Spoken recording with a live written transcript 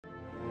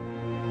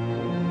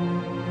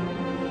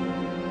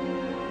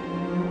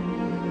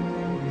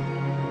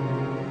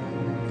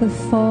the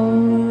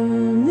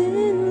falling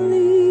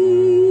leaves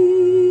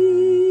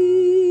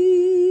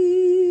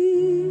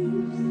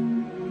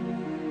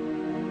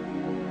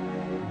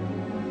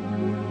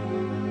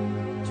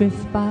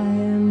drift by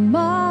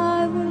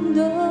my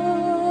window.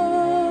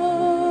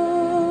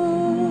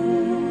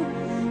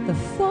 The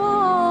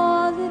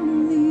falling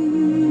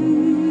leaves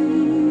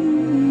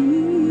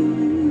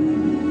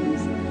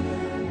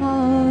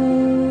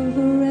of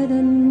red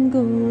and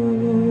gold.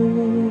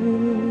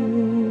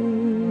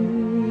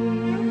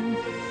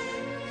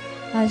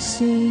 I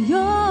see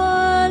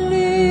your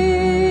lips,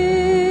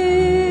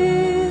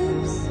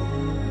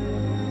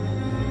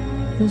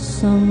 the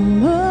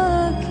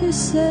summer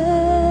kisses,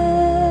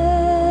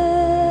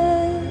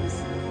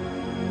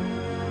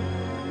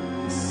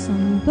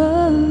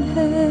 sunburned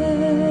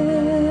hands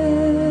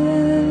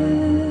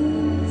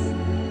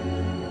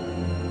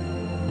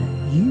I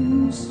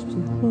used to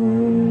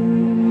hold.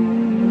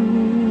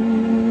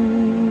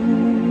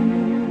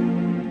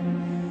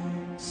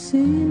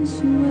 Since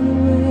you went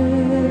away,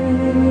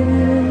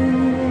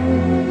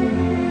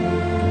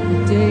 the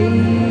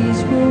days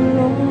were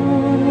long,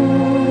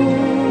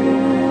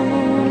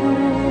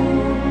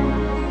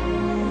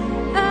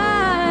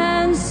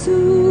 and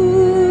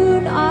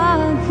soon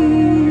I'll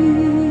hear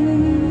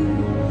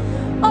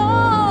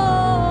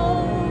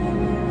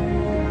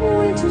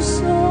winter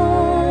song,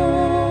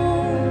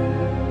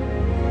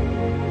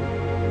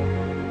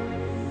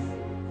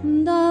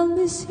 and I'll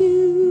miss you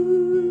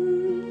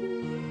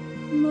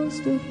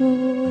most of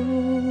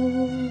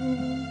all,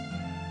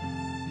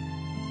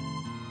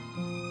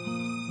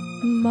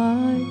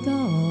 my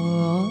darling.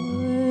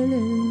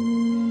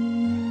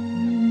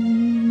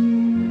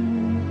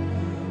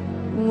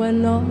 When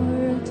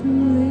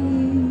autumn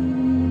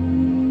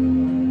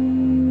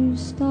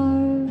leaves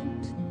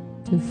start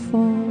to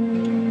fall,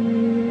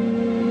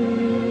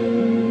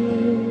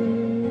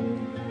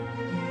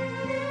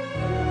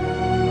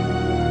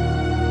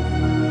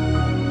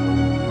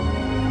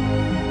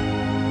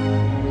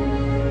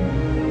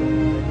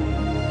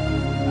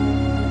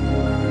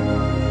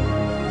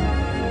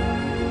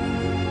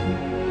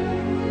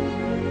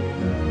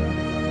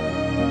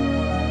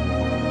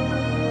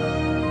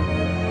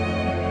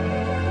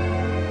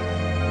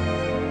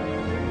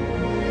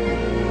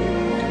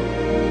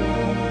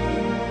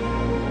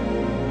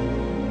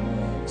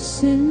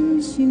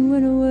 since you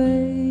went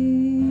away,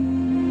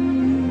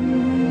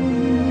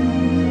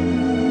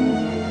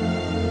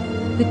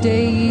 the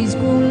days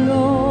grow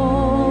long,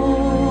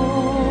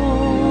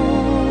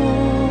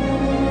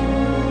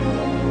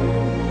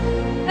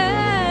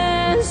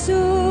 and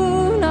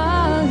soon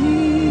I'll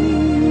hear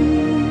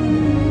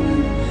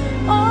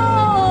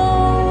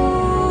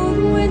old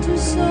winter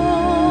song,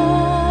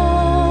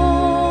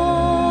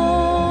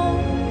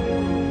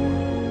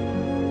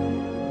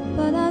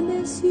 but I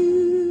miss you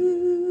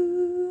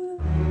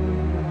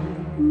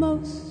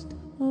most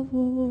of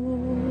all,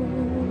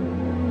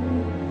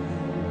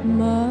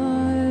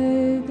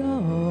 my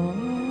darling.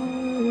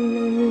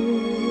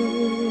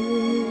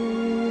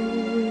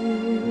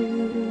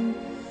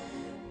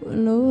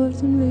 When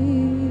autumn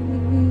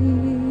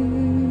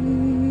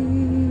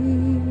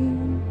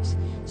leaves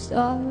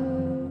start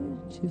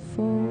to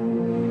fall,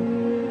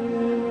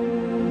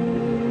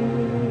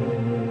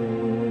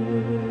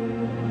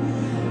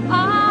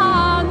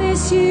 I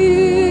miss you